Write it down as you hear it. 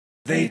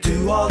They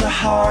do all the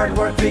hard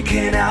work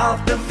picking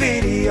out the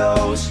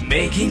videos,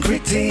 making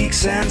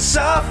critiques and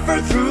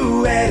suffer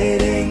through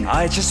editing.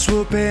 I just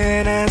swoop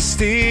in and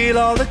steal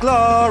all the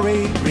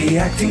glory,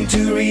 reacting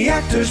to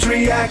reactors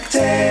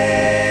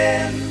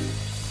reacting.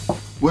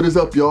 What is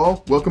up,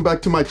 y'all? Welcome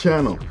back to my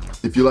channel.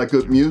 If you like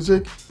good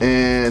music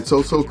and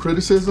so-so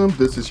criticism,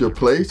 this is your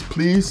place.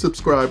 Please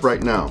subscribe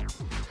right now.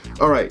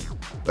 All right,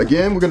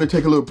 again, we're gonna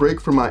take a little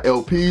break from my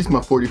LPs, my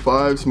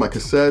 45s, my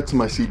cassettes,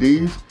 my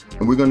CDs,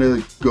 and we're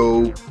gonna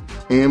go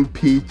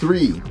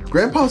MP3.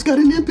 Grandpa's got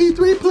an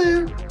MP3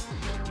 player.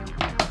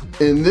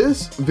 In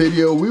this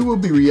video, we will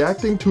be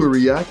reacting to a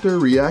reactor,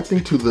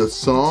 reacting to the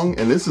song,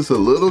 and this is a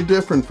little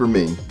different for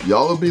me.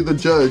 Y'all will be the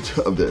judge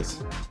of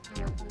this.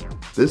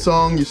 This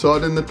song, you saw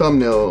it in the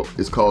thumbnail,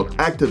 is called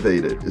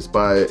Activated. It's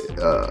by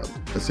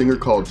a singer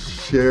called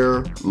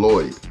Cher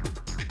Lloyd.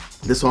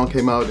 This song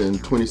came out in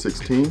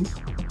 2016.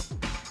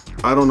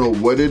 I don't know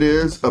what it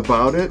is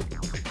about it.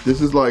 This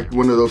is like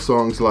one of those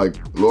songs like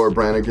Laura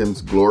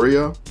Branigan's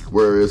Gloria,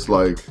 where it's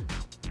like,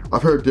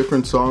 I've heard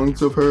different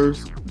songs of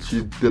hers.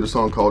 She did a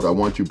song called I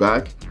Want You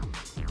Back,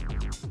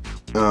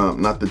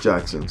 not the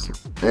Jacksons.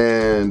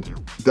 And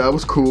that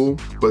was cool,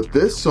 but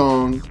this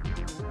song,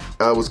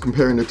 I was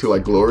comparing it to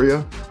like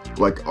Gloria,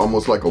 like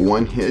almost like a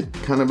one hit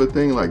kind of a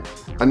thing. Like,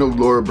 I know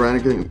Laura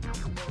Branigan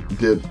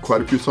did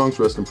quite a few songs,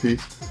 rest in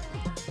peace,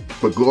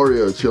 but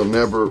Gloria, she'll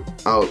never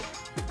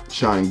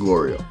outshine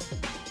Gloria.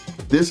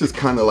 This is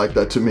kind of like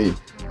that to me.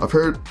 I've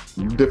heard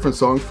different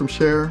songs from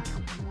Cher,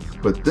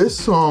 but this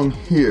song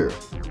here,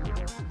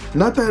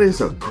 not that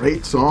it's a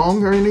great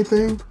song or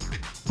anything,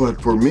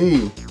 but for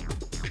me,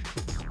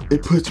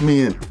 it puts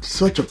me in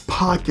such a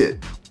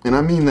pocket. And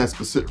I mean that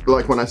specific,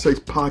 like when I say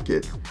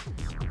pocket,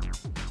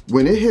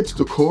 when it hits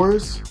the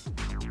chorus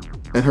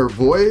and her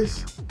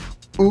voice,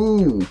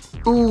 ooh,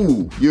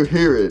 you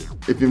hear it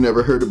if you've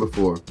never heard it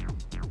before.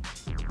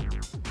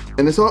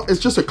 And it's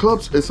just a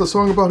club, it's a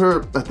song about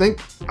her, I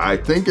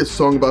think it's a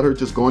song about her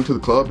just going to the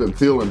club and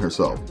feeling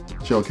herself.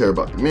 She don't care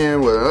about the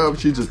man, whatever,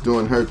 she's just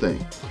doing her thing.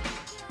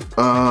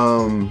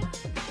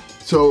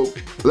 So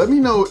let me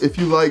know if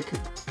you like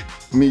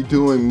me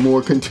doing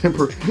more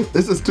contemporary.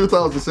 This is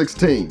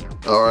 2016,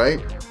 all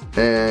right?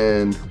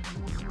 And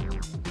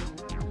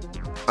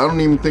I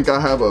don't even think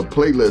I have a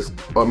playlist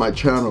on my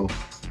channel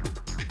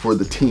for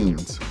the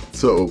teens.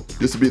 So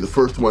this will be the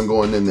first one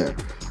going in there.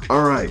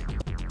 All right.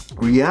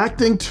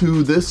 Reacting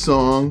to this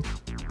song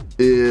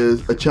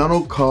is a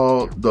channel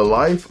called The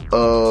Life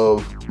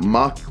of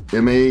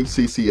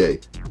M-A-C-C-A.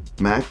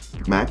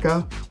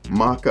 Macca?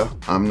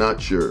 I'm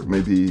not sure.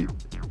 Maybe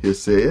he'll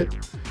say it.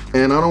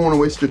 And I don't want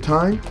to waste your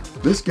time.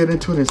 Let's get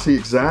into it and see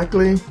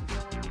exactly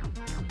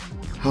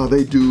how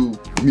they do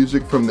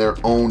music from their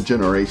own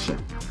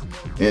generation.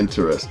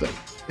 Interesting.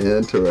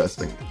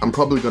 I'm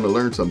probably going to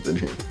learn something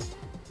here.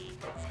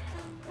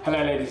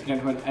 Hello ladies and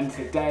gentlemen, and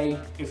today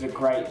is a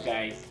great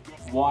day.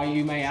 Why,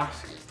 you may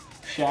ask?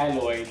 Cher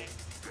Lloyd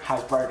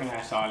has broken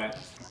her silence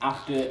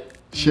after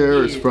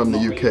Cher is from the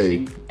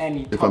UK,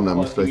 if I'm not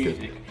mistaken.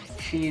 Music.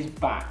 She is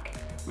back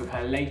with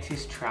her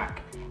latest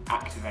track,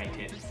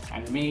 Activated.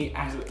 And me,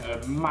 as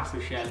a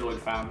massive Cher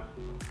Lloyd fan,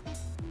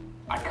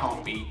 I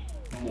can't be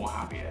more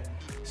happier.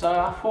 So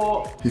I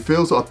thought, he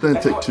feels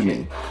authentic to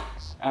me.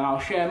 And I'll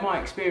share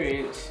my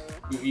experience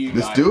with you guys.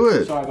 Let's do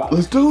it. Sorry about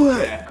Let's do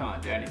it. Yeah, I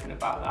can't do anything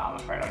about that. I'm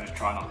afraid I'll just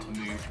try not to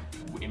move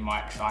in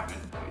my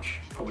excitement, which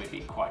probably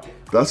be quite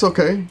difficult. That's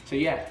okay. So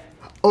yeah.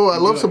 Oh, I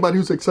love somebody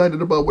who's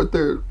excited about what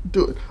they're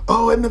doing.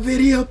 Oh, and the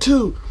video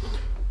too.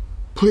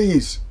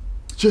 Please,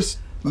 just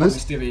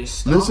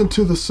listen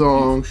to the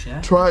song.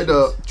 Try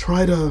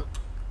to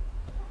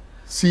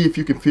see if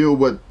you can feel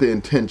what the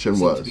intention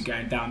was. To be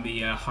going down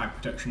the high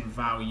production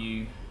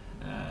value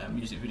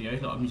music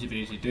videos. A lot of music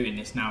videos are doing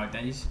this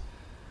nowadays.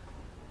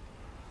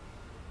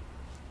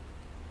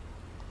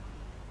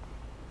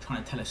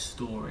 Trying to tell a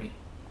story.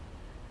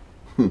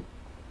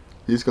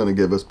 He's gonna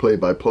give us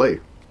play-by-play.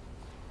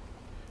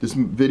 This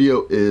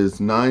video is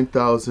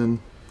 9,000.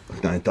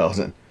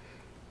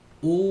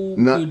 All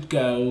good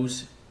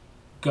girls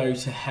go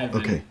to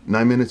heaven. Okay,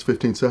 9 minutes,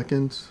 15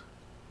 seconds.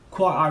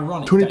 Quite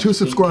ironic. 22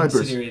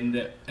 subscribers.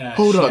 That,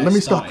 hold on, let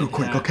me stop real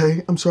quick,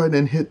 okay? I'm sorry I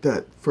didn't hit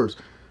that first.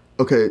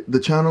 Okay, the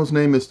channel's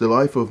name is The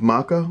Life of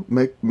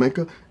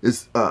Macca.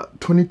 It's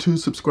 22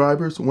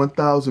 subscribers,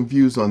 1,000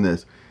 views on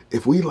this.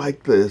 If we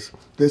like this,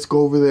 let's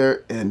go over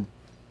there and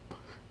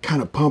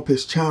kind of pump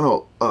his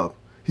channel up.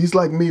 He's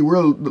like me,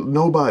 we're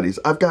nobodies.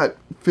 I've got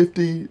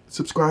 50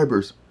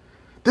 subscribers.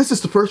 This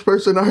is the first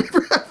person I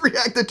ever have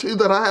reacted to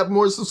that I have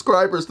more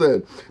subscribers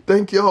than.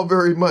 Thank y'all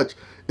very much.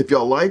 If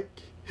y'all like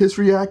his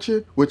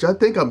reaction, which I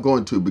think I'm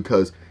going to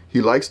because he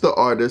likes the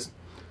artist.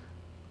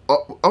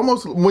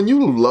 Almost when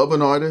you love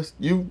an artist,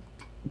 you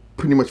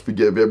pretty much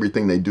forgive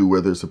everything they do,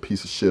 whether it's a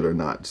piece of shit or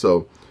not.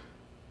 So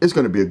it's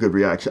going to be a good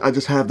reaction. I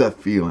just have that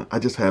feeling.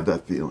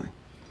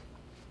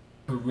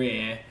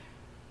 Career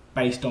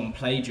based on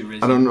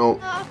plagiarism. I don't know.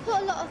 I've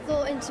put a lot of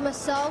thought into my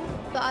song,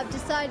 but I've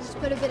decided to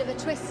put a bit of a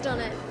twist on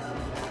it.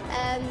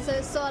 So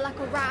it's sort of like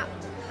a rap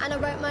And I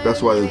wrote my That's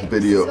own why this lyrics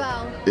video as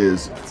well,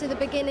 is to the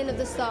beginning of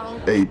the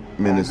song. 8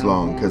 minutes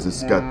long, because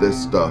it's got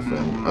this stuff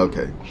and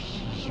okay.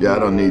 Yeah, I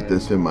don't need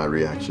this in my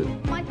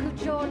reaction. Michael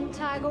Jordan,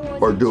 Tiger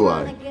Woods, Or do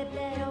I? to get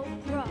that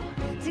old bra,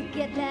 to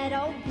get that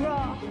old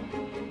bra.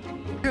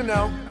 You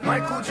know,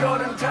 Michael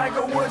Jordan,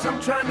 Tiger Woods,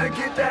 I'm trying to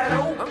get that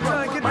old. I'm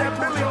trying to get that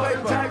Billy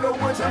Jordan, Tiger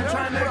Woods, I'm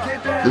trying to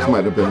get that. This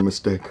might have been a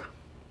mistake.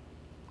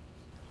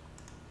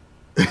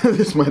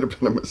 This might have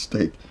been a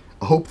mistake.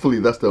 Hopefully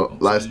that's the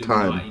last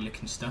time.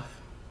 Looking stuff.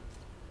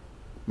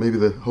 Maybe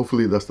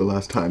hopefully that's the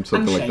last time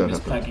something like that happens.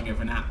 Plugging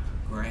of an app.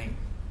 Great.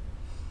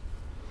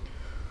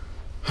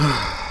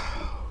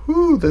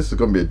 Whew, this is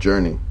gonna be a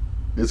journey.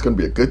 It's gonna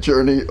be a good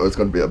journey or it's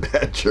gonna be a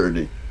bad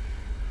journey.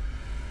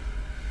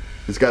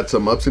 It's got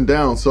some ups and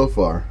downs so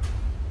far.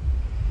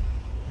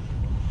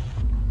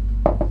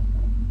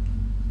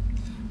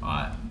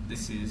 Alright,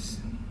 this is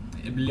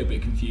a little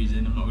bit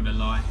confusing, I'm not gonna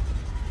lie.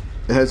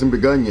 It hasn't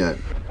begun yet.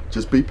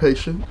 Just be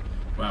patient.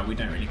 Well, we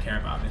don't really care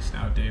about this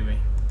now, do we?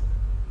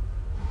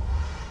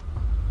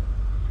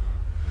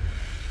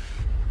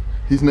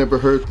 He's never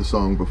heard the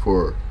song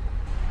before,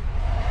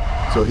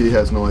 so he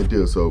has no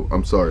idea. So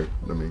I'm sorry.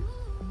 Let me.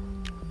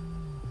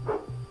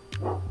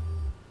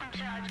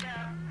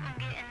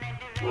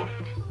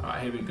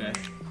 Alright, here we go.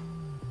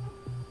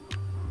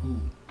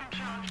 Ooh.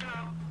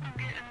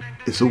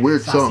 It's a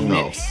weird song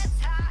though. Lips.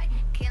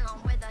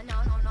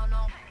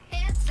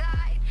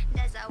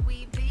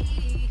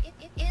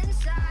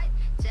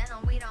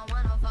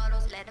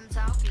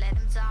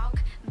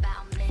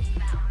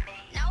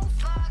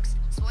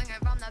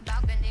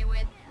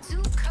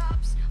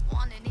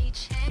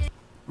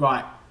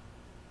 Right.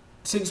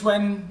 Since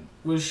when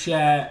was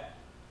Cher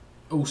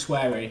all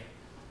sweary?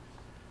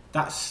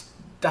 That's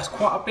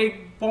quite a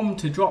big bomb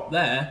to drop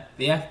there,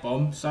 the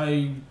F-bomb,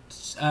 so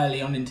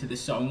early on into the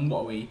song.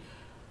 What are we?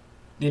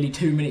 Nearly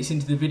 2 minutes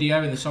into the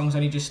video and the song's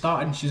only just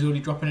started and she's already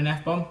dropping an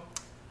F-bomb?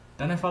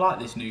 Don't know if I like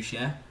this new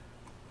Cher.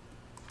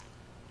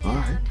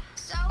 Alright.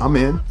 I'm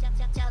in.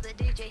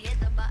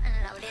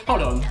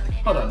 Hold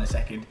on a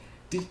second.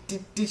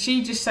 Did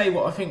she just say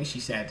what I think she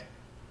said?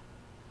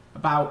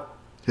 About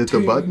Hit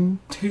the button.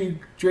 2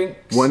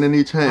 drinks. One in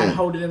each And hand.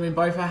 holding them in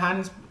both her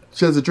hands.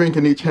 She has a drink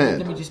in each hand.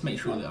 Let me just make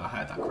sure that I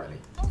heard that correctly.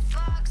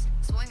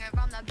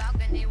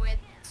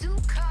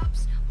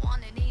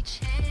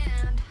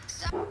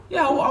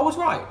 Yeah, I was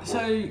right.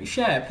 So,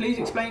 Cher, please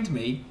explain to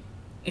me,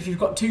 if you've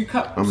got 2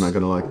 cups, I'm not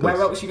gonna like this. where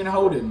else are you gonna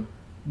hold them?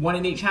 One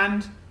in each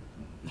hand?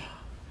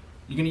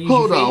 You're gonna use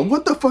Hold your feet? on.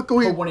 What the fuck are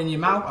we? Put one in your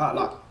mouth?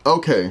 Like,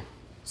 Okay,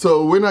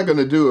 so we're not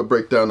gonna do a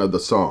breakdown of the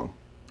song,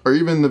 or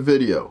even the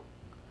video.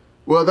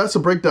 Well, that's a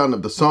breakdown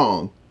of the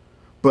song,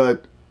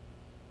 but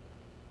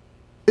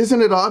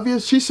isn't it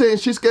obvious? She's saying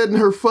she's getting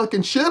her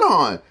fucking shit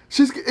on.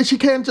 She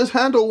can't just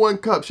handle 1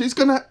 cup. She's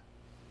gonna.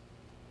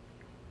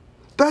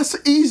 That's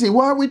easy.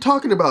 Why are we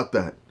talking about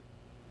that?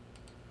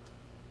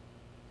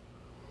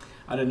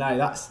 I don't know.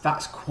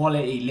 That's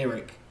quality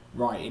lyric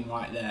writing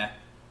right there.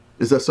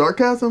 Is that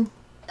sarcasm?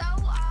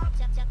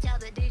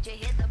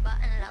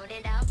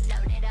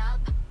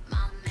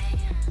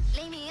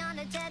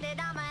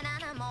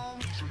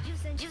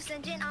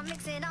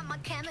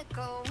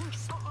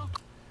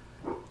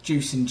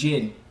 Juice and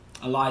gin.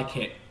 I like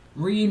it.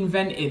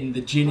 Reinventing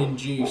the gin and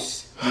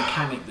juice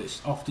mechanic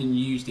that's often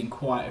used in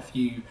quite a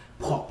few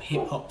pop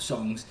hip hop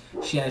songs.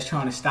 Cher's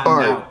trying to stand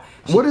out.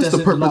 She What is the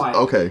doesn't purpose? like-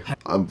 Okay,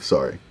 I'm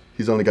sorry.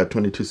 He's only got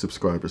 22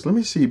 subscribers. Let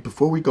me see,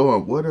 before we go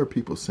on, what are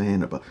people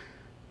saying about...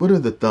 What are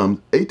the thumbs?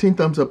 18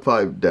 thumbs up,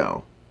 5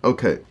 down.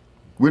 Okay,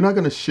 we're not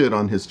going to shit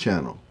on his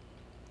channel.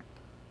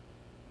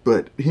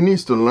 But he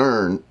needs to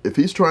learn, if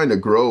he's trying to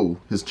grow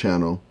his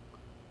channel,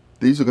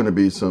 these are going to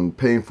be some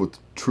painful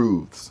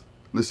truths.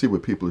 Let's see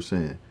what people are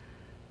saying.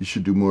 You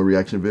should do more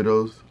reaction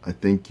videos. I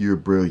think you're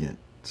brilliant.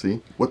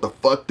 See? What the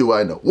fuck do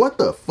I know? What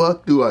the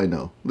fuck do I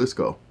know? Let's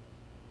go.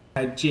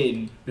 Her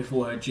gin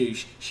before her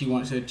juice. She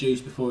wants her juice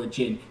before her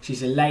gin.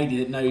 She's a lady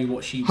that knows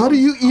what she How wants.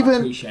 do you even? I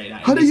appreciate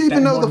that. How do you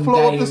even know the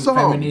flow of the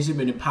song? Feminism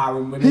and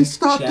empowering women. He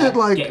stopped Cher it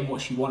like getting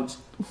what she wants.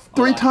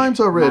 3 times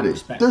already.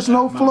 There's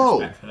no flow.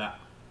 Respect for that.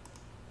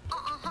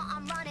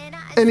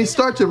 And he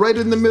starts it right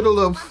in the middle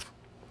of...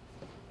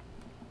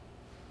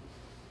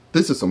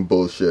 This is some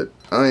bullshit.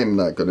 I'm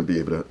not going to be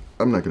able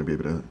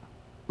to...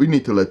 We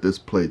need to let this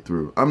play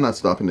through. I'm not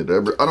stopping it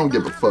ever. I don't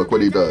give a fuck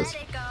what he does.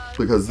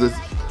 Because this...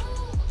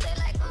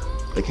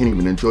 I can't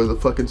even enjoy the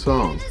fucking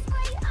song.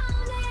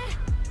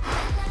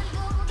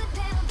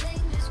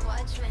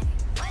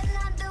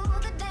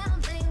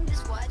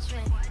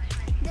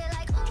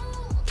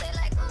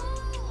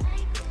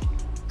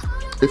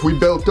 If we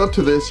built up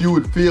to this, you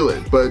would feel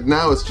it. But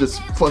now it's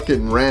just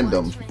fucking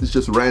random. It's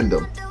just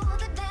random.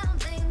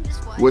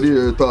 What are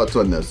your thoughts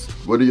on this?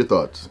 What are your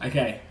thoughts?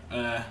 Okay,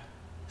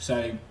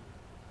 so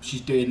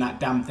she's doing that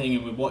damn thing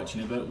and we're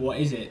watching it, but what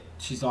is it?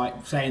 She's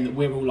like saying that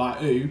we're all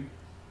like, ooh.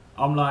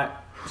 I'm like,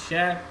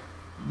 Cher,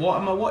 what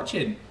am I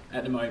watching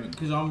at the moment?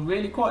 Because I'm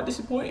really quite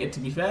disappointed, to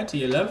be fair to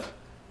you, love.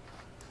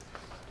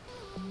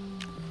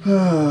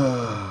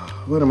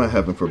 What am I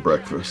having for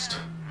breakfast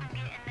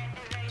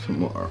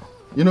tomorrow?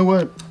 You know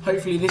what?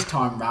 Hopefully this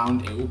time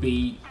round it will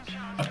be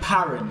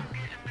apparent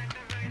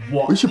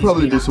what We should is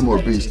probably being do some more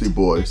activated. Beastie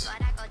Boys.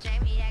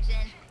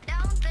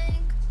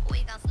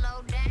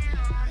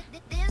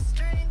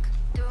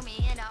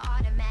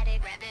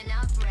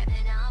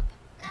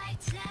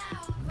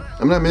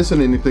 I'm not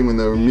missing anything when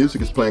the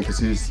music is playing because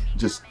he's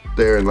just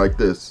there and like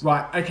this.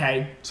 Right,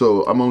 okay.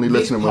 So I'm only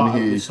listening This part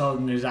when of the he...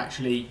 song has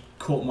actually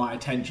caught my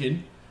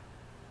attention.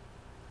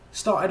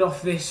 Started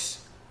off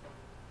this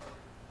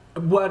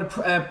word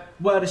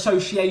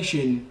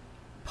association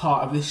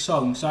part of this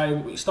song.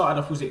 So it started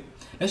off, was it?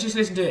 Let's just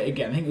listen to it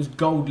again. I think it was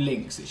Gold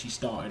Links that she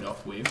started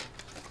off with.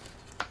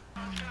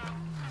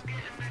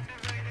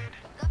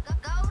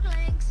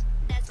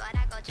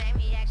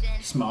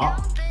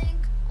 Smart.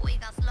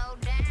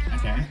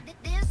 Okay.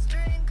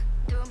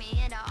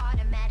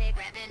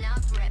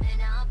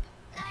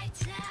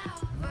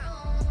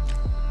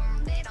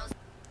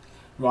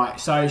 Right,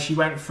 so she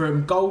went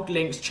from Gold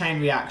Links,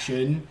 Chain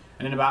Reaction,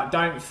 and then about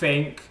Don't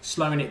Think,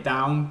 slowing it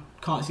down,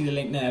 can't see the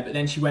link there, but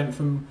then she went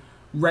from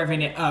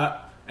revving it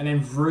up, and then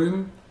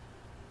Vroom,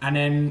 and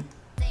then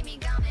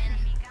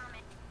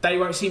They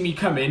Won't See Me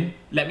Coming,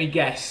 let me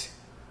guess,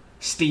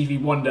 Stevie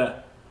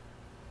Wonder.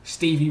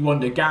 Stevie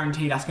Wonder,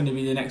 guarantee that's going to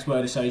be the next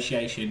word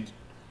association.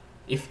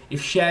 If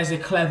Cher's a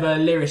clever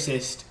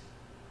lyricist,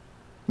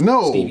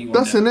 No, Stevie Wonder.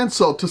 that's an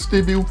insult to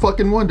Stevie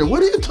fucking Wonder.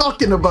 What are you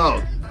talking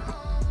about?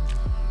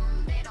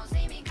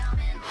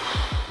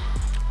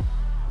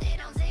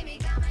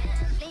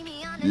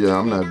 Yeah,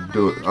 I'm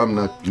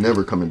not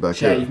never coming back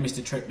Cher, here. you've missed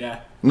a trick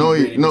there. No,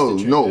 You've really no,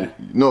 missed a trick no, there.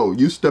 no.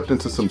 You stepped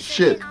into some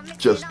shit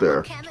just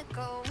there.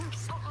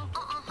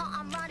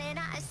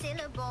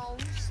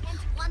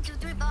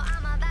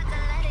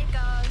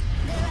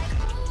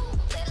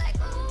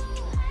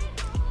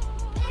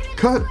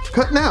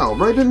 Cut now,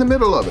 right in the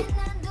middle of it.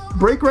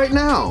 Break right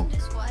now.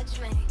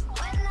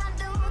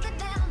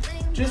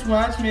 Just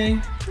watch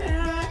me.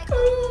 They're like,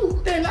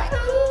 ooh, they're like,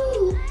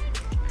 ooh.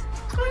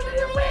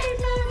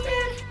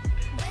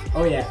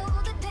 Oh yeah.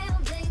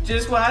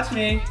 Just watch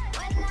me.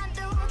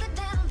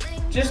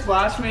 Just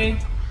watch me.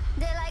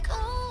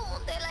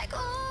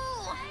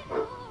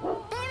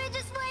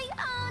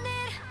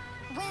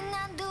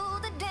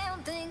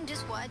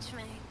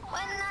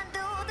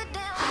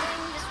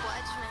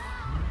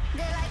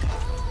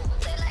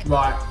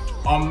 Right,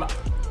 I'm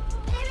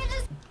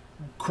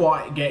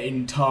quite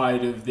getting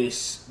tired of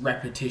this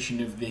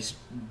repetition of this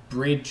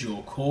bridge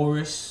or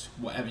chorus,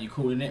 whatever you're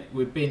calling it.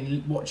 We've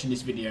been watching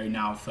this video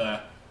now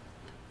for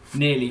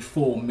nearly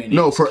 4 minutes.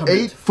 No, for coming up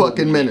 8 to 4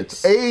 fucking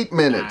minutes. 8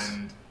 minutes.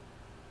 And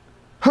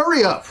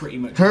Hurry up. pretty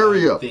much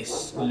Hurry heard up.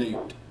 this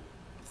looped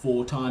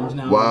 4 times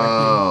now. I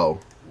Wow.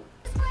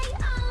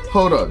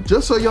 Hold up.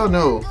 Just so y'all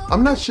know,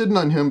 I'm not shitting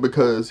on him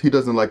because he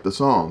doesn't like the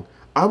song.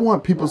 I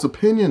want people's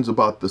opinions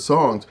about the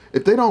songs.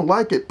 If they don't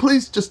like it,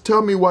 please just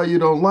tell me why you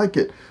don't like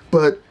it.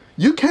 But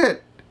you can't.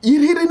 He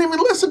didn't even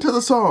listen to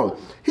the song.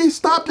 He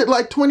stopped it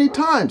like 20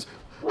 times.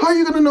 How are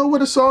you going to know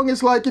what a song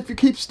is like if you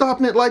keep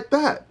stopping it like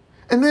that?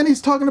 And then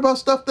he's talking about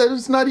stuff that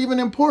is not even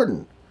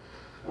important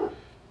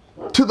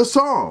to the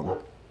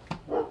song.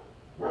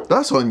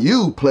 That's on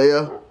you,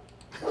 player.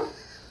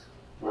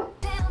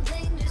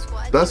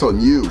 That's on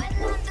you.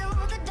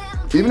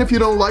 Even if you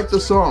don't like the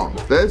song,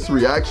 this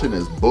reaction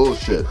is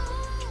bullshit.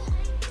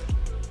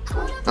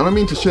 I don't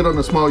mean to shit on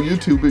a small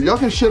YouTuber. Y'all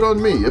can shit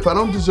on me. If I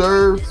don't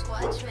deserve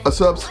a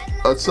sub,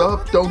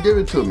 don't give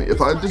it to me.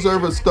 If I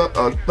deserve a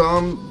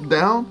thumb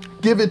down,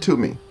 give it to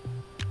me.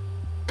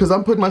 Because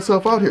I'm putting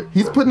myself out here.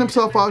 He's putting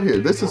himself out here.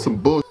 This is some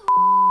bullshit.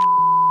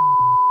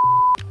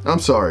 I'm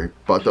sorry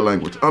about the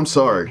language. I'm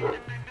sorry.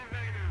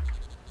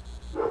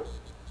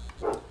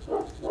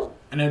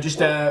 And just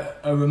a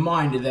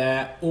reminder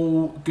there,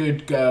 all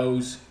good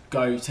girls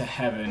go to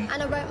heaven.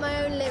 And I wrote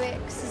my own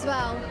lyrics as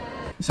well.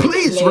 So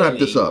Please wrap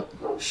this clearly,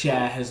 up.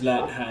 Cher has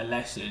learnt her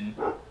lesson.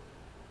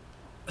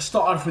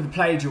 Started off with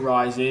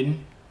plagiarising,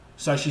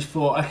 so she's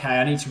thought, okay,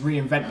 I need to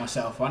reinvent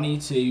myself. I need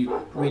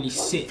to really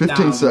sit 15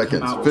 down seconds,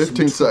 and come out with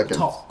 15 some seconds.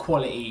 top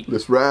quality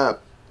Let's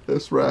rap.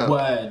 Let's rap.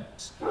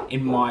 words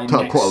in my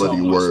Top next quality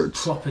song, like some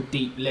words. proper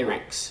deep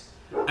lyrics.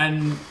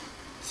 And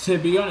to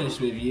be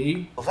honest with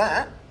you,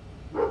 That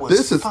was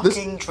This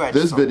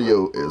dreadful.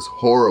 video is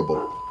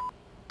horrible.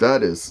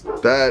 That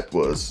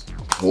was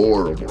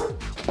horrible.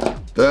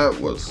 That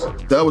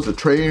was a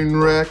train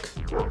wreck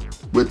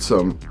with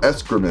some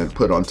excrement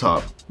put on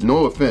top.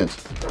 No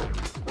offense.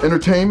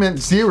 Entertainment,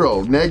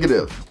 0,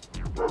 negative.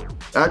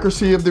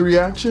 Accuracy of the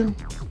reaction.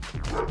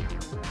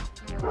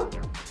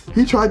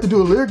 He tried to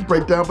do a lyric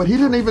breakdown, but he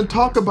didn't even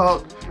talk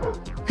about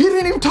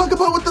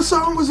what the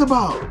song was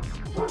about.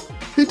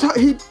 He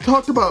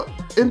talked about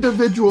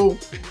individual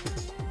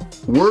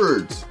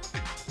words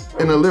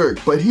in a lyric,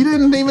 but he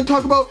didn't even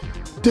talk about,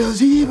 does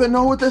he even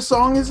know what this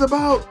song is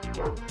about?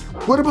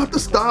 What about the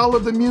style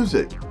of the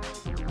music?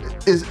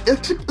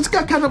 It's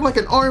got kind of like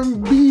an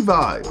R&B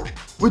vibe,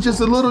 which is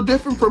a little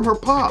different from her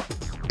pop.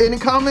 Any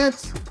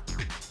comments?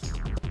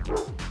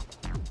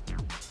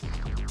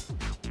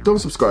 Don't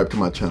subscribe to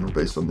my channel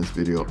based on this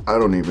video. I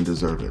don't even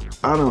deserve it.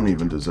 I don't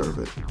even deserve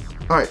it.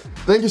 All right,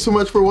 thank you so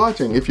much for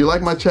watching. If you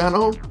like my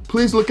channel,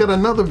 please look at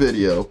another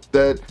video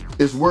that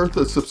is worth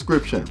a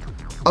subscription.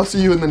 I'll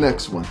see you in the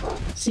next one.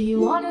 So you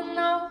wanna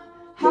know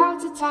how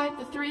to type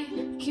the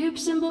 3 cube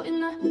symbol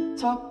in the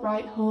top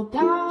right? Hold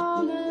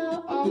down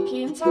the Alt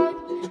key and type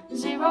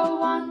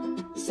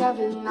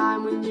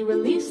 0179. When you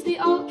release the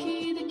Alt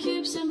key, the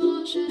cube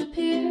symbol should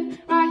appear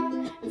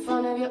right in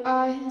front of your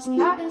eyes, and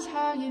that is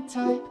how you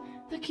type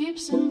the cube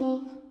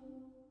symbol.